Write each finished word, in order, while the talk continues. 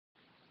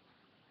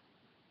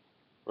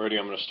Alrighty,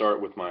 I'm going to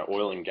start with my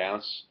oil and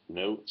gas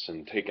notes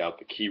and take out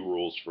the key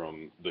rules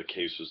from the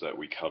cases that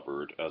we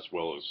covered, as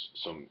well as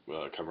some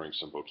covering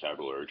some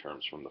vocabulary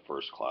terms from the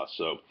first class.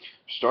 So,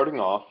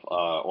 starting off,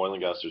 oil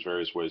and gas, there's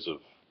various ways of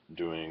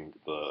doing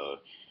the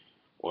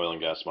oil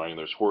and gas mining.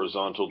 There's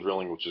horizontal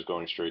drilling, which is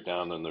going straight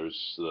down. Then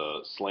there's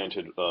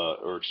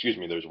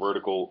there's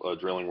vertical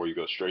drilling where you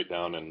go straight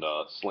down, and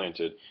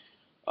slanted,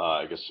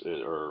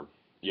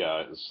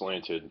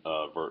 slanted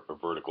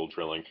vertical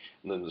drilling,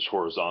 and then there's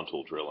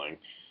horizontal drilling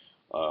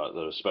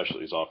that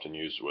especially is often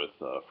used with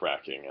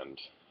fracking, and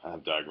I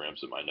have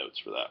diagrams in my notes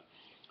for that,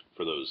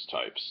 for those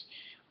types.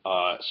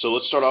 So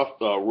let's start off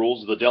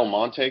rules. The Del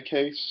Monte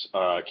case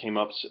came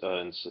up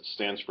and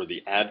stands for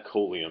the ad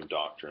coelum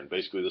doctrine.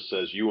 Basically, this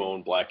says you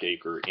own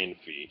Blackacre in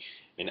fee.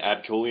 In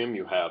ad coelum,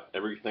 you have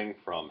everything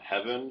from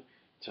heaven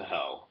to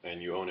hell,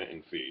 and you own it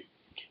in fee.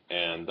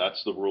 And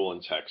that's the rule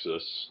in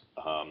Texas.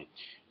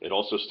 It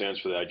also stands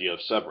for the idea of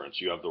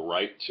severance. You have the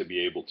right to be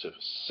able to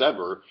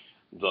sever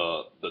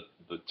the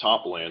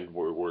top land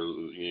where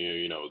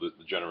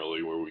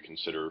generally where we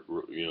consider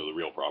the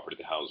real property,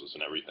 the houses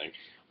and everything,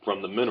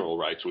 from the mineral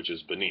rights, which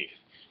is beneath.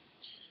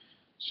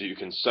 So you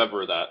can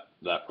sever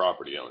that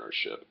property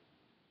ownership.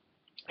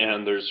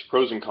 And there's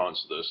pros and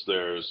cons to this.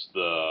 There's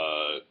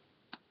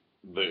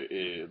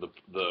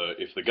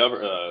if the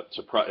government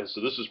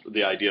so this is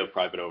the idea of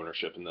private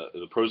ownership, and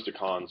the pros to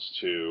cons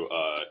to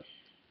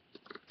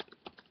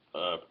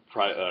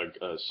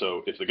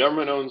so if the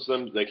government owns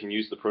them, they can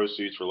use the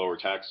proceeds for lower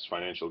taxes,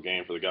 financial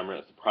gain for the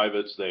government. If the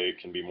privates, they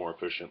can be more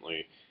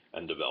efficiently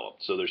and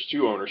developed. So there's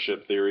two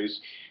ownership theories,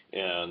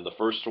 and the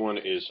first one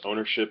is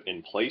ownership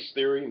in place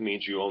theory. It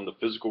means you own the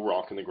physical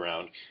rock in the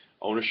ground.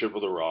 Ownership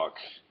of the rock,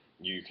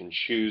 you can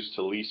choose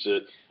to lease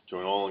it to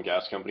an oil and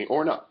gas company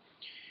or not.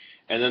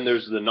 And then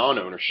there's the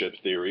non-ownership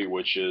theory,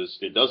 which is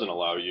it doesn't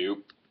allow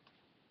you,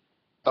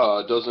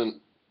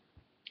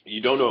 you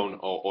don't own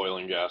oil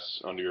and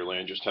gas under your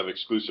land, just have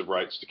exclusive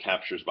rights to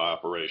captures by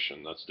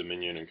operation. That's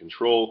dominion and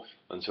control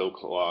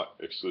until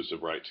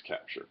exclusive right to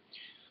capture.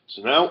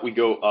 So now we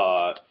go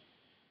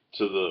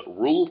to the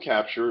rule of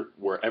capture,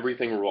 where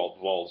everything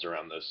revolves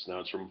around this.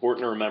 Now it's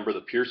important to remember the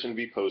Pearson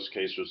v. Post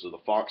case, which is the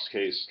Fox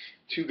case.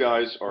 Two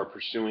guys are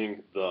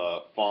pursuing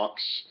the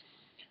Fox,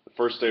 the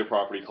first day of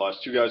property class.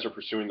 Two guys are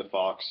pursuing the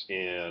Fox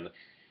in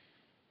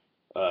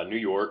New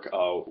York.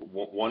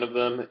 One of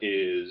them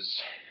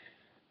is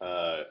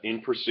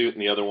in pursuit,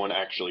 and the other one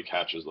actually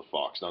catches the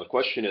fox. Now the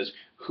question is,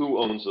 who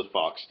owns the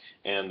fox?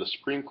 And the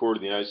Supreme Court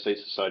of the United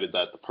States decided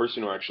that the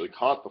person who actually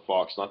caught the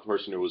fox, not the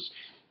person who was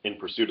in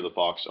pursuit of the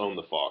fox, owned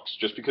the fox.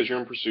 Just because you're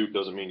in pursuit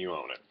doesn't mean you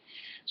own it.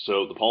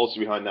 So the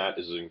policy behind that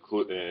is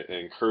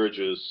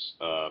encourages,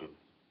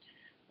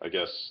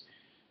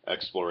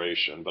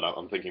 exploration, but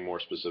I'm thinking more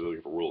specifically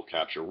for rule of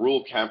capture.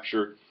 Rule of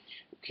capture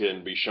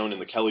can be shown in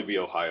the Kelly v.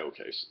 Ohio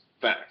case.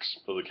 Facts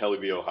of the Kelly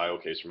v. Ohio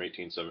case from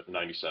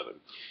 1897.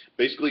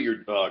 Basically, your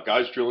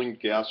guy's drilling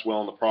gas well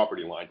on the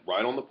property line,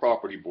 right on the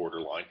property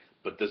border line,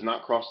 but does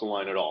not cross the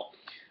line at all.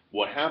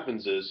 What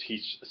happens is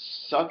he's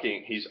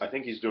sucking. I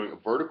think he's doing a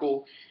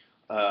vertical.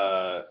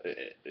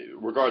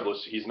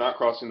 Regardless, he's not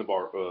crossing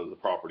the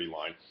property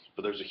line,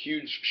 but there's a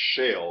huge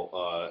shale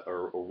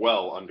or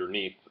well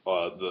underneath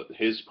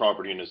his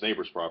property and his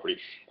neighbor's property,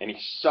 and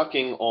he's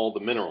sucking all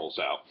the minerals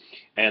out.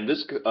 And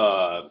this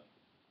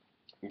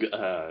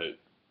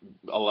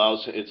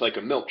it's like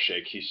a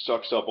milkshake. He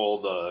sucks up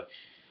all the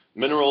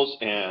minerals,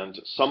 and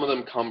some of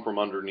them come from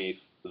underneath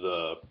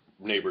the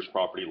neighbor's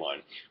property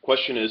line.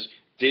 Question is,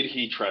 did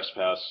he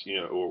trespass,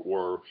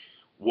 or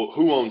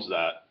who owns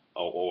that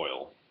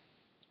oil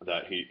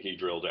that he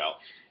drilled out?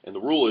 And the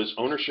rule is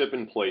ownership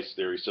in place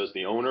theory says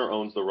the owner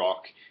owns the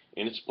rock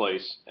in its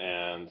place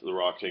and the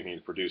rock taking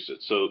to produce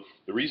it. So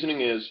the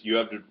reasoning is you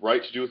have the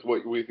right to do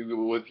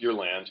with your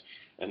land,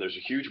 and there's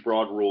a huge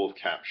broad rule of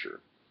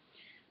capture.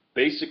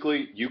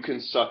 Basically, you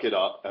can suck it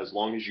up as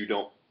long as you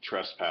don't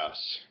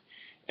trespass.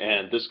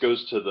 And this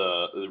goes to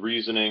the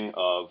reasoning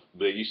of,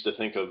 they used to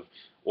think of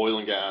oil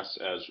and gas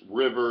as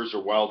rivers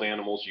or wild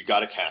animals. You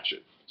got to catch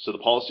it. So the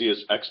policy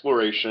is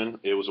exploration.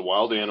 It was a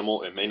wild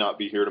animal. It may not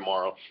be here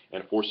tomorrow,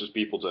 and it forces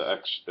people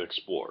to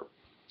explore.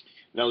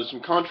 Now, there's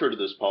some contra to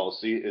this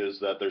policy is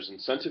that there's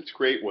incentive to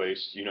create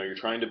waste. You're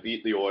trying to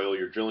beat the oil.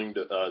 You're drilling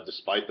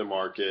despite the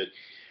market.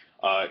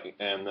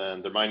 And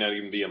then there might not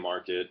even be a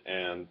market,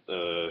 and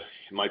it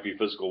might be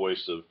physical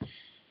waste of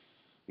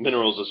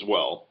minerals as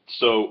well.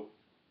 So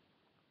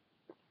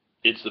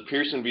it's the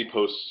Pearson v.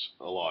 Post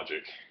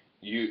logic.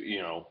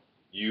 You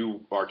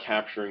are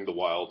capturing the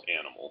wild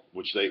animal,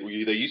 which they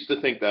used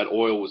to think that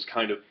oil was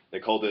kind of,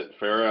 they called it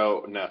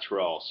fero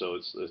natural. So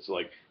it's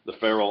like the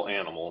feral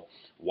animal,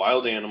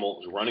 wild animal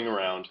is running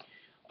around.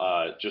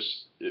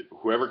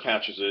 Whoever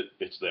catches it,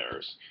 it's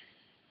theirs.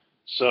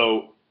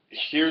 So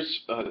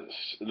here's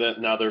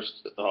now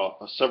there's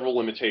several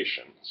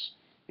limitations.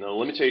 Now the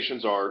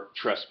limitations are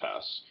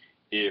trespass.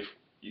 If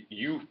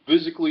you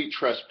physically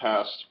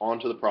trespassed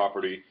onto the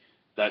property,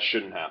 that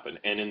shouldn't happen.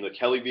 And in the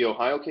Kelly v.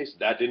 Ohio case,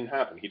 that didn't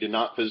happen. He did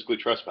not physically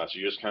trespass.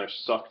 He just kind of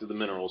sucked the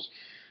minerals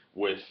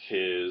with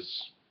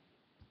his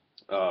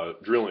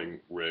drilling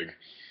rig.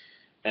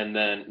 And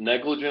then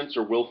negligence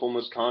or willful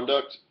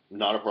misconduct,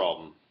 not a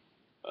problem.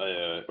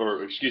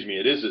 Or excuse me,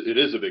 it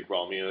is a big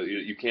problem.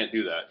 You can't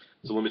do that.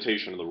 It's a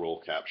limitation of the rule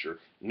of capture.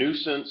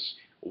 Nuisance,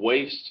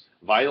 waste,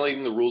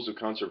 violating the rules of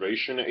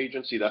conservation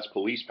agency, that's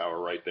police power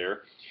right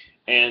there.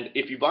 And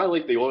if you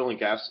violate the oil and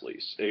gas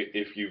lease,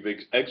 if you've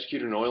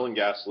executed an oil and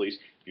gas lease,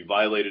 if you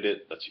violated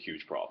it, that's a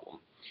huge problem.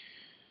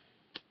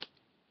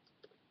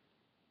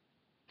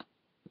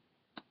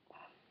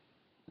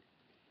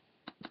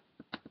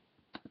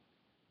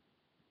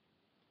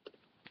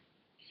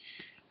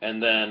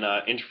 And then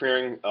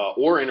interfering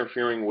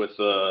with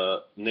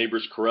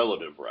neighbor's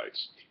correlative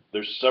rights.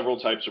 There's several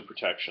types of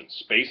protection.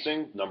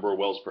 Spacing, number of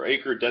wells per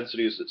acre,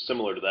 density is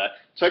similar to that.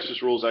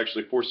 Texas rule is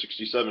actually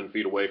 467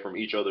 feet away from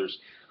each other's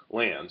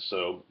land,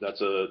 so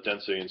that's a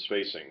density and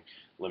spacing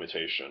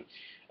limitation.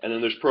 And then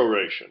there's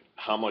proration,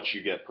 how much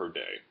you get per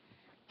day.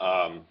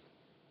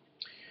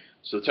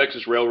 So the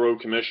Texas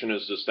Railroad Commission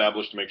is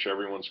established to make sure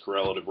everyone's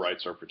correlative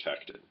rights are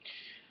protected.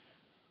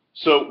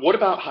 So what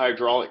about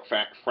hydraulic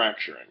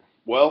fracturing?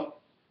 Well,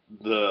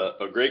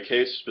 a great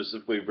case,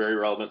 specifically very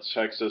relevant to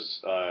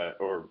Texas,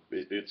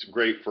 it's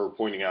great for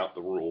pointing out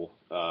the rule.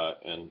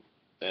 And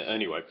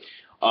anyway,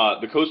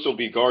 the Coastal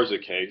v. Garza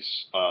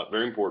case,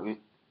 very important,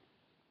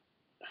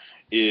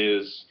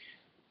 is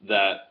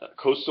that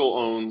Coastal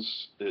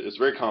owns, it's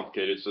very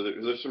complicated, so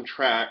there's some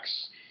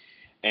tracks,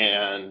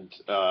 and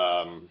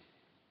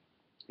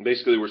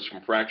basically there's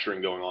some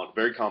fracturing going on,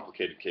 very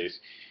complicated case.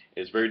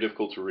 It's very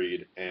difficult to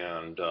read,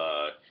 and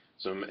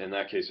so in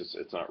that case,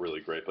 it's not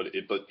really great. But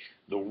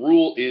the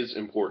rule is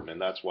important,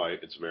 and that's why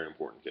it's a very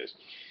important case.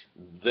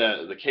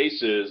 The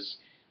case is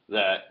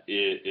that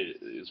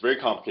it's very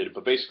complicated,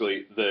 but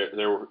basically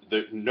there were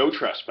no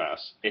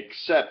trespass,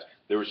 except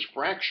there was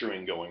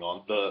fracturing going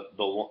on. The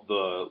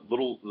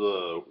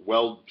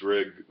well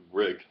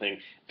rig thing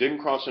didn't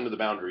cross into the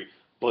boundary,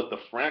 but the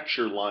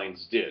fracture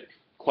lines did.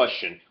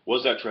 Question: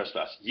 was that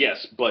trespass?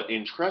 Yes, but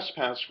in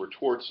trespass for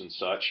torts and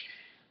such,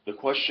 the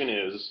question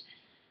is,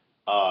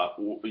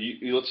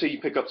 let's say you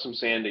pick up some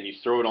sand and you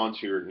throw it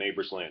onto your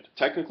neighbor's land.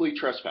 Technically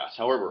trespass.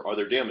 However, are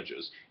there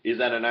damages? Is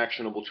that an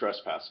actionable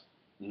trespass?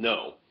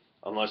 No.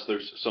 Unless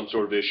there's some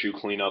sort of issue,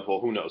 cleanup, well,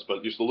 who knows.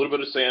 But just a little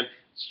bit of sand,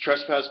 it's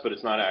trespass, but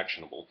it's not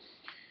actionable.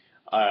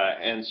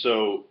 And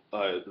so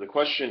the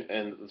question,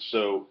 and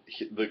so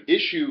the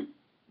issue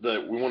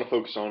that we want to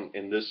focus on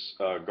in this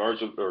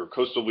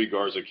Coastal v.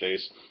 Garza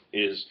case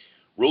is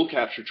rule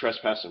capture,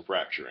 trespass, and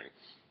fracturing.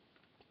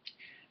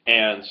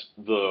 And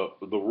the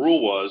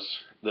rule was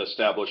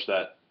established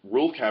that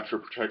rule capture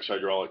protects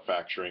hydraulic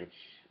fracturing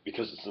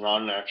because it's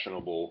not an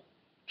actionable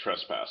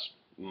trespass.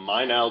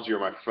 My analogy, or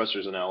my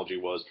professor's analogy,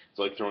 was it's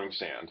like throwing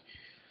sand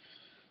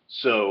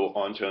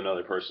onto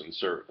another person's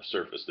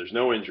surface. There's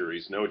no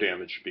injuries, no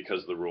damage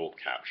because of the rule of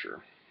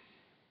capture.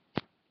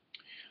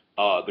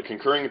 The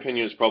concurring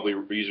opinion is probably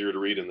easier to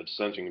read, and the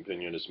dissenting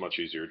opinion is much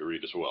easier to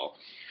read as well.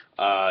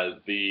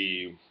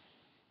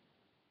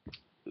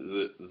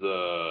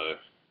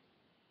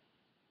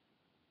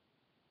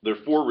 There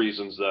are 4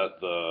 reasons that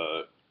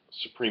the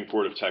Supreme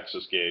Court of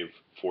Texas gave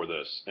for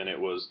this, and it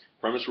was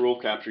premise rule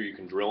of capture. You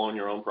can drill on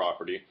your own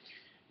property.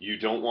 You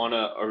don't want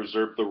to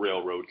usurp the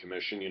Railroad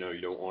Commission. You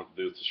don't want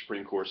the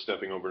Supreme Court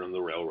stepping over into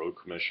the Railroad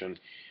Commission.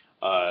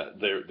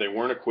 They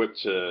weren't equipped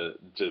to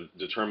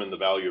determine the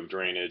value of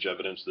drainage,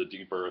 evidence of the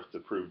deep earth to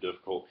prove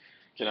difficult,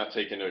 cannot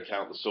take into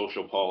account the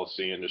social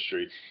policy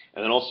industry,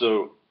 and then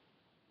also,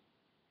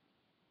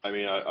 I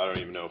mean, I don't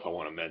even know if I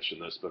want to mention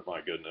this, but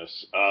my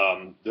goodness,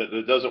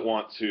 that doesn't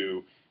want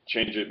to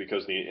change it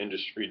because the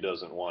industry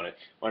doesn't want it.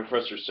 My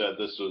professor said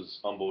this was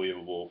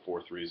unbelievable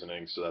fourth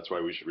reasoning, so that's why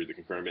we should read the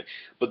concurring bit.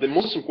 But the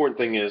most important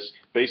thing is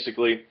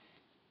basically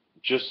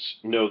just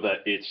know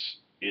that it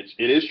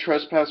is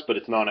trespass, but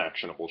it's not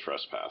actionable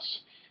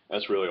trespass.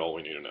 That's really all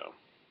we need to know.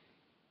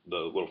 The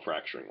little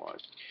fracturing line.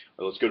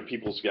 Let's go to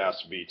Peoples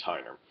Gas v.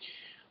 Tyner.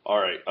 All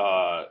right,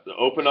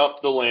 open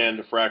up the land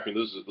to fracking.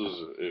 This is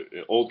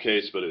an old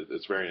case, but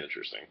it's very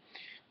interesting.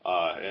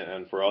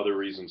 And for other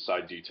reasons,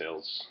 side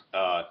details.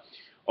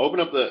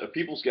 Open up the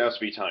Peoples Gas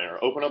v. Tyner.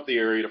 Open up the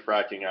area to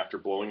fracking after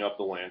blowing up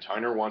the land.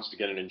 Tyner wants to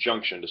get an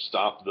injunction to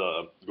stop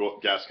the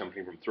gas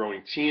company from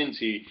throwing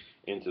TNT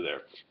into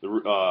there.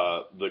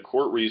 The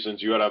court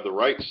reasons you ought to have the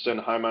right to send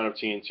a high amount of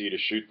TNT to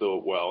shoot the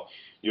well.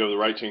 You have the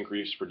right to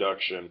increase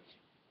production,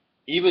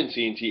 even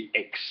TNT,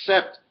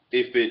 except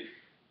if it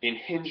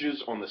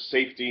hinges on the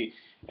safety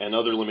and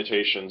other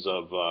limitations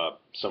of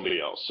somebody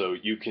else. So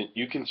you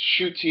can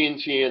shoot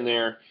TNT in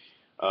there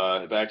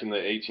back in the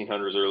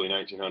 1800s, early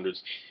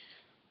 1900s,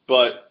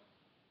 but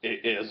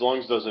as long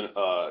as it doesn't,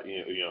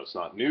 it's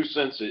not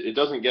nuisance, it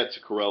doesn't get to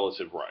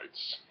correlative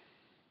rights.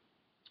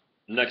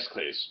 Next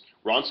case,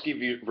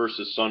 Ronsky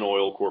versus Sun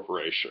Oil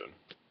Corporation.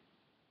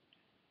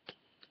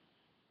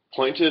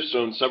 Plaintiffs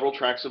own several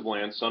tracts of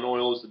land. Sun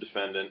Oil is the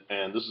defendant,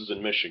 and this is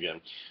in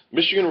Michigan.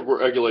 Michigan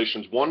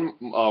regulations: 1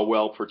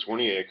 well per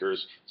 20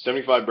 acres,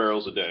 75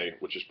 barrels a day,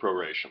 which is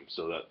proration.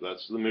 So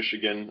that's the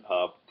Michigan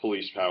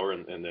police power,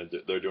 and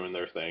they're doing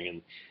their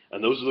thing,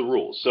 and those are the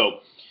rules.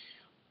 So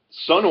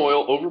Sun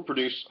Oil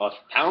overproduced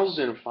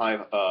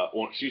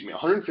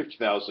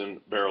 150,000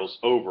 barrels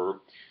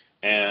over,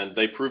 and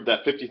they proved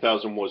that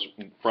 50,000 was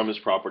from his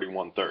property,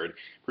 1/3.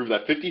 Proved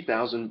that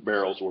 50,000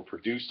 barrels were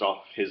produced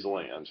off his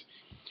land.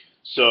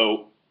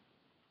 So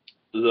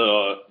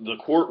the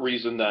court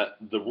reasoned that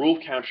the rule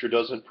of capture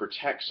doesn't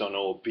protect Sun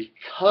Oil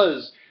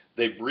because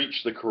they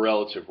breached the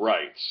correlative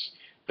rights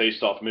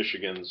based off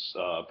Michigan's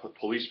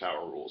police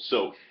power rules.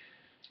 So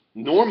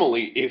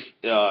normally, if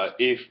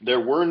there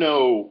were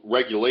no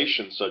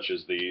regulations such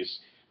as these,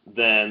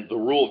 then the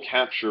rule of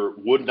capture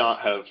would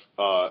not have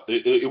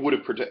it would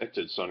have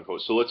protected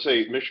Suncoast. So let's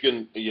say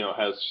Michigan,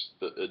 has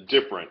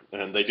different,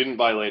 and they didn't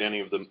violate any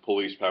of the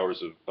police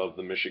powers of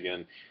the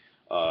Michigan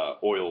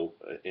oil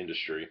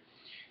industry,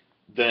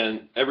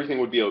 then everything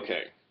would be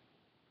okay.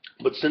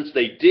 But since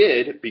they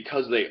did,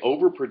 because they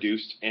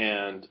overproduced,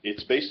 and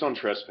it's based on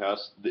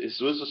trespass, this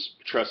was a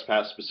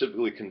trespass,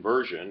 specifically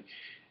conversion,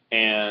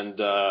 and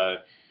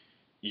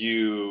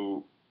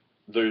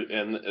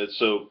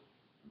so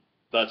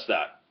that's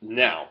that.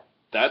 Now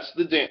that's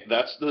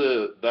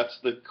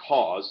the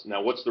cause.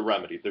 Now what's the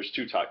remedy? There's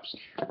two types.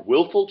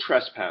 Willful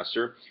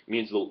trespasser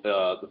means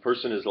the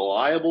person is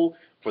liable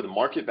for the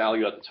market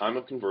value at the time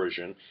of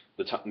conversion,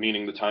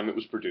 meaning the time it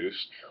was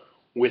produced,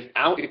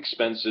 without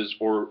expenses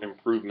or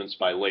improvements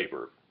by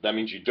labor. That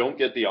means you don't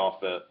get the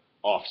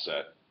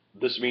offset.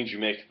 This means you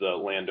make the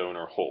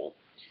landowner whole.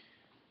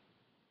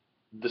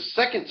 The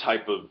second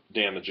type of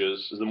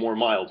damages is the more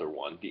milder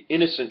one, the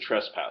innocent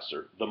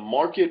trespasser. The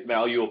market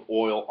value of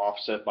oil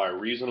offset by a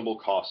reasonable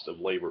cost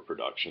of labor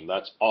production.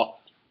 That's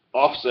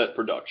offset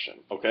production,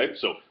 okay?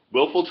 So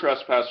willful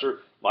trespasser,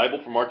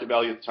 liable for market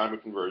value at the time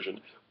of conversion,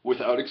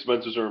 without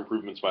expenses or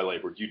improvements by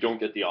labor. You don't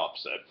get the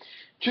offset.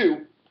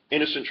 Two,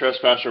 innocent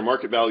trespasser,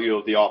 market value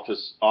of the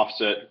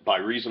offset by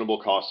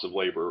reasonable costs of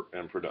labor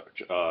and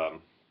production,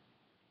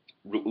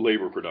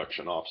 labor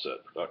production,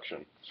 offset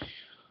production.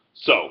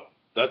 So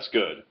that's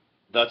good.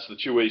 That's the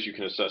two ways you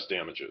can assess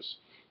damages.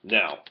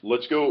 Now,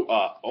 let's go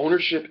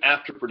ownership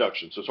after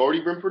production. So it's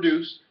already been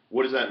produced.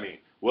 What does that mean?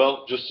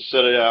 Well, just to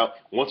set it out,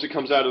 once it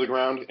comes out of the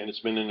ground and it's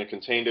been in a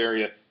contained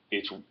area,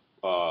 it's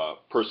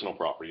personal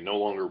property, no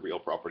longer real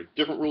property.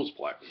 Different rules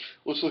apply.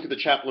 Let's look at the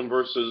Chaplin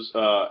versus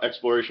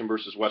Exploration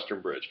versus Western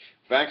Bridge.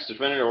 Facts: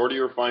 defendant already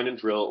refined and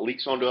drilled,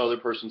 leaks onto other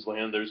person's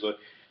land. There's a,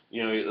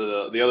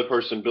 the other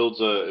person builds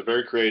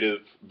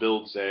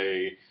builds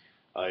a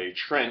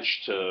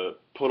trench to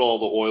put all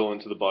the oil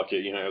into the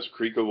bucket. Has a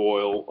creek of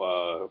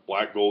oil,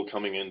 black gold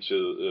coming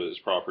into his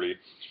property,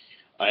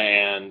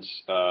 and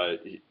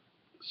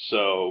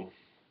so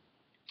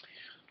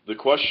the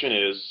question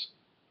is,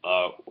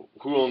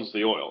 who owns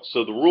the oil?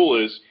 So the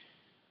rule is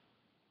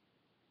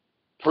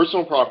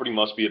personal property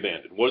must be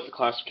abandoned. What is the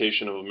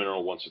classification of a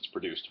mineral once it's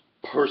produced?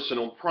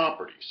 Personal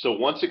property. So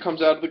once it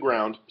comes out of the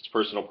ground, it's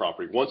personal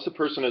property. Once the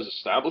person has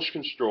established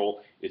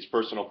control, it's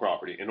personal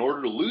property. In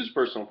order to lose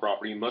personal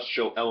property, you must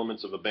show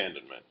elements of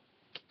abandonment.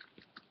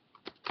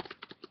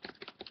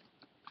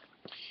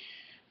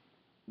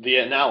 The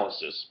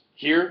analysis.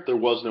 Here, there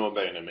was no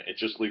abandonment. It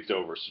just leaked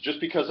over. So just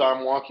because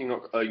I'm walking,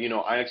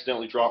 I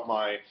accidentally dropped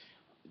my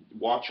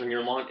watch on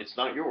your lawn, it's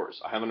not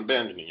yours. I haven't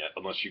abandoned it yet,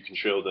 unless you can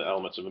show the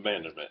elements of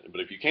abandonment. But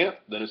if you can't,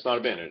 then it's not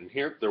abandoned. And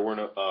here, there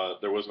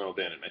was no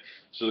abandonment.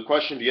 So the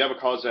question: do you have a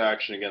cause of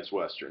action against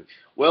Western?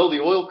 Well, the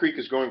oil creek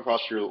is going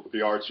across your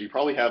yard, so you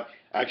probably have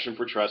action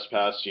for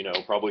trespass.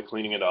 Probably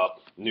cleaning it up,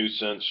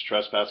 nuisance,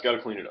 trespass. Got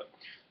to clean it up.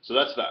 So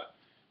that's that.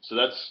 So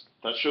that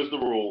shows the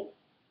rule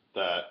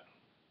that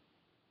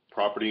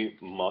property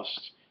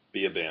must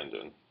be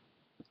abandoned.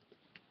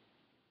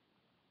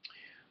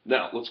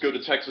 Now, let's go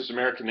to Texas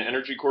American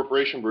Energy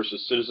Corporation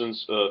versus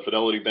Citizens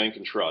Fidelity Bank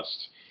and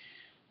Trust,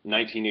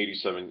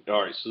 1987.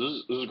 All right, so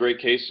this is a great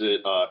case.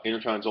 It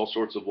intertwines all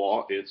sorts of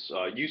law. It's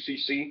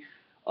UCC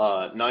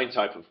 9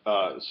 type of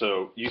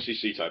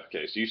UCC type of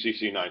case.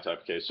 UCC 9 type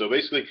of case. So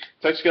basically,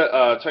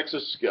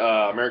 Texas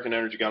American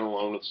Energy got a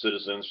loan with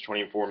Citizens,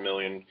 $24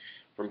 million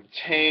from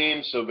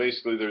Tame. So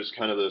basically, there's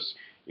kind of this.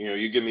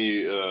 You give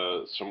me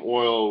some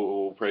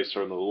oil, we'll pay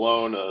from the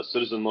loan.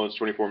 Citizen loans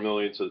 $24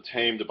 million to the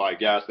Tame to buy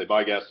gas. They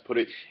buy gas to put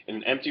it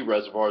in empty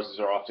reservoirs.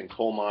 These are often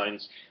coal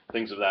mines,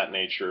 things of that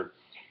nature.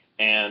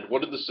 And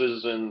what did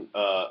Citizen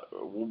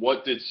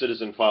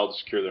file to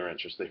secure their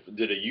interest? They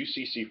did a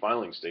UCC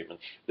filing statement.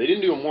 They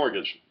didn't do a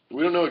mortgage.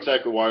 We don't know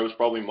exactly why. It was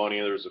probably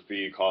money. There was a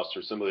fee, cost,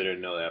 or simply they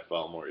didn't know they had to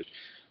file a mortgage.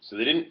 So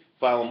they didn't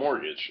file a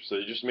mortgage. So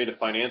they just made a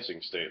financing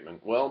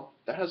statement. Well,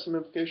 that has some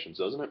implications,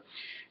 doesn't it?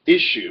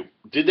 Issue: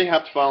 did they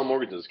have to file a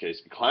mortgage in this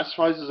case? It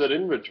classifies as an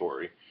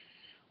inventory.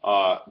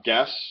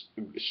 Gas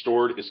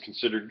stored is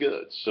considered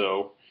goods,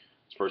 so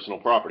it's personal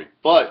property.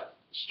 But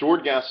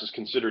stored gas is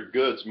considered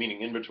goods,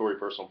 meaning inventory,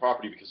 personal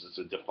property, because it's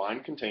a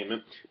defined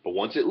containment. But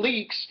once it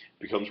leaks,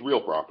 it becomes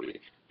real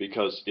property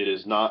because it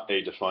is not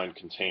a defined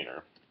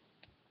container.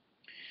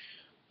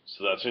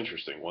 So that's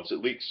interesting. Once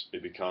it leaks,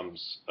 it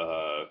becomes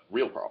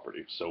real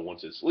property. So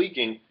once it's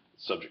leaking,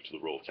 it's subject to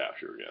the rule of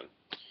capture again.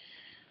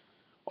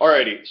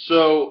 Alrighty,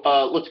 so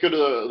let's go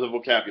to the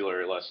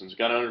vocabulary lessons.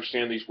 Got to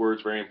understand these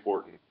words, very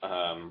important.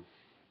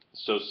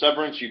 So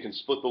severance, you can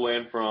split the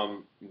land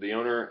from the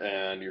owner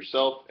and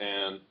yourself,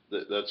 and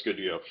that's good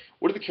to go.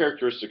 What are the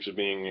characteristics of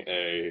being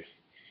a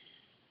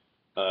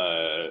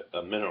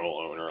mineral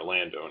owner, a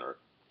landowner?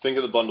 Think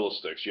of the bundle of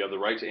sticks. You have the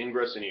right to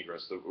ingress and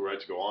egress, the right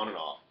to go on and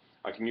off.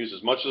 I can use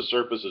as much of the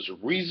surface as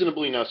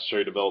reasonably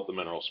necessary to develop the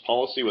minerals.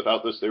 Policy,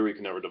 without this theory, we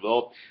can never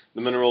develop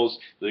the minerals.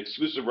 The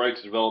exclusive right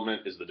to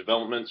development is the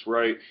development's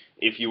right.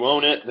 If you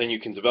own it, then you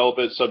can develop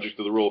it, subject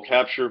to the rule of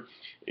capture.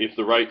 If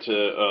the right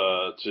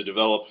to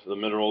develop the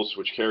minerals,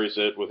 which carries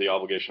it with the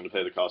obligation to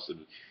pay the cost of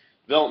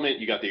development,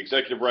 you got the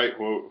executive right,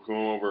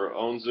 whoever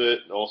owns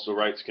it, also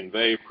right to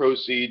convey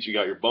proceeds. You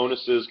got your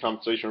bonuses,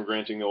 compensation for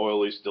granting the oil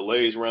lease,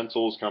 delays,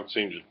 rentals,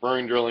 compensation for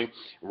burning, drilling,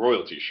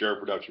 royalties, share of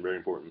production, very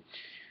important.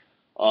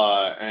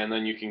 And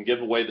then you can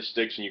give away the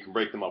sticks and you can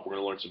break them up. We're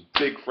going to learn some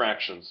big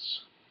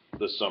fractions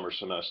this summer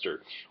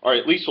semester. All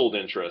right, leasehold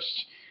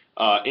interest.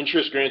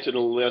 Interest granted to the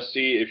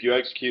lessee. If you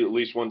execute at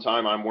least one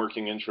time, I'm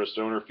working interest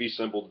owner. Fee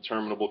simple,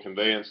 determinable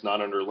conveyance,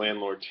 not under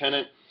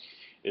landlord-tenant.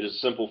 It is a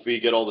simple fee.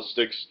 Get all the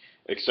sticks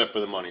except for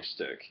the money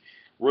stick.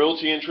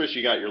 Royalty interest,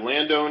 you got your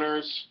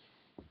landowners,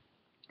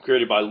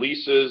 created by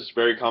leases.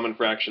 Very common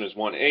fraction is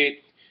 1/8.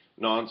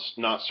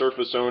 Not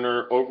surface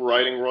owner.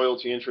 Overriding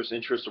royalty interest,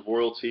 interest of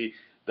royalty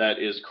that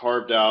is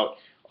carved out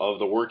of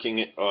the working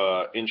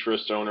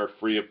interest owner,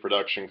 free of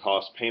production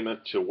cost payment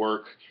to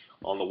work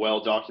on the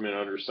well, documented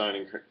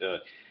understanding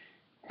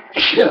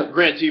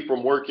grantee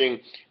from working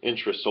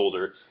interest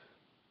holder.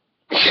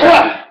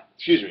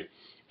 Excuse me.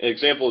 An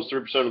example is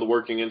 3% of the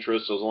working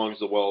interest as long as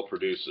the well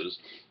produces.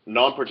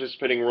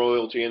 Non-participating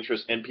royalty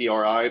interest,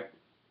 NPRI,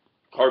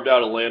 carved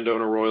out a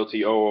landowner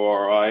royalty,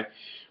 OORI,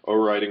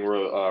 overriding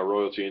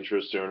royalty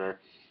interest owner,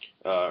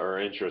 or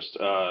interest.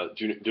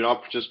 Do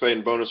not participate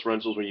in bonus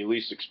rentals when you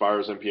lease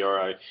expires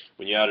NPRI.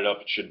 When you add it up,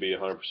 it should be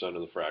 100%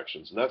 of the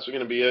fractions. And that's going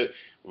to be it.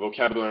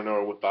 Vocabulary, I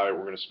know with diet,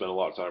 we're going to spend a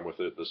lot of time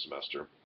with it this semester.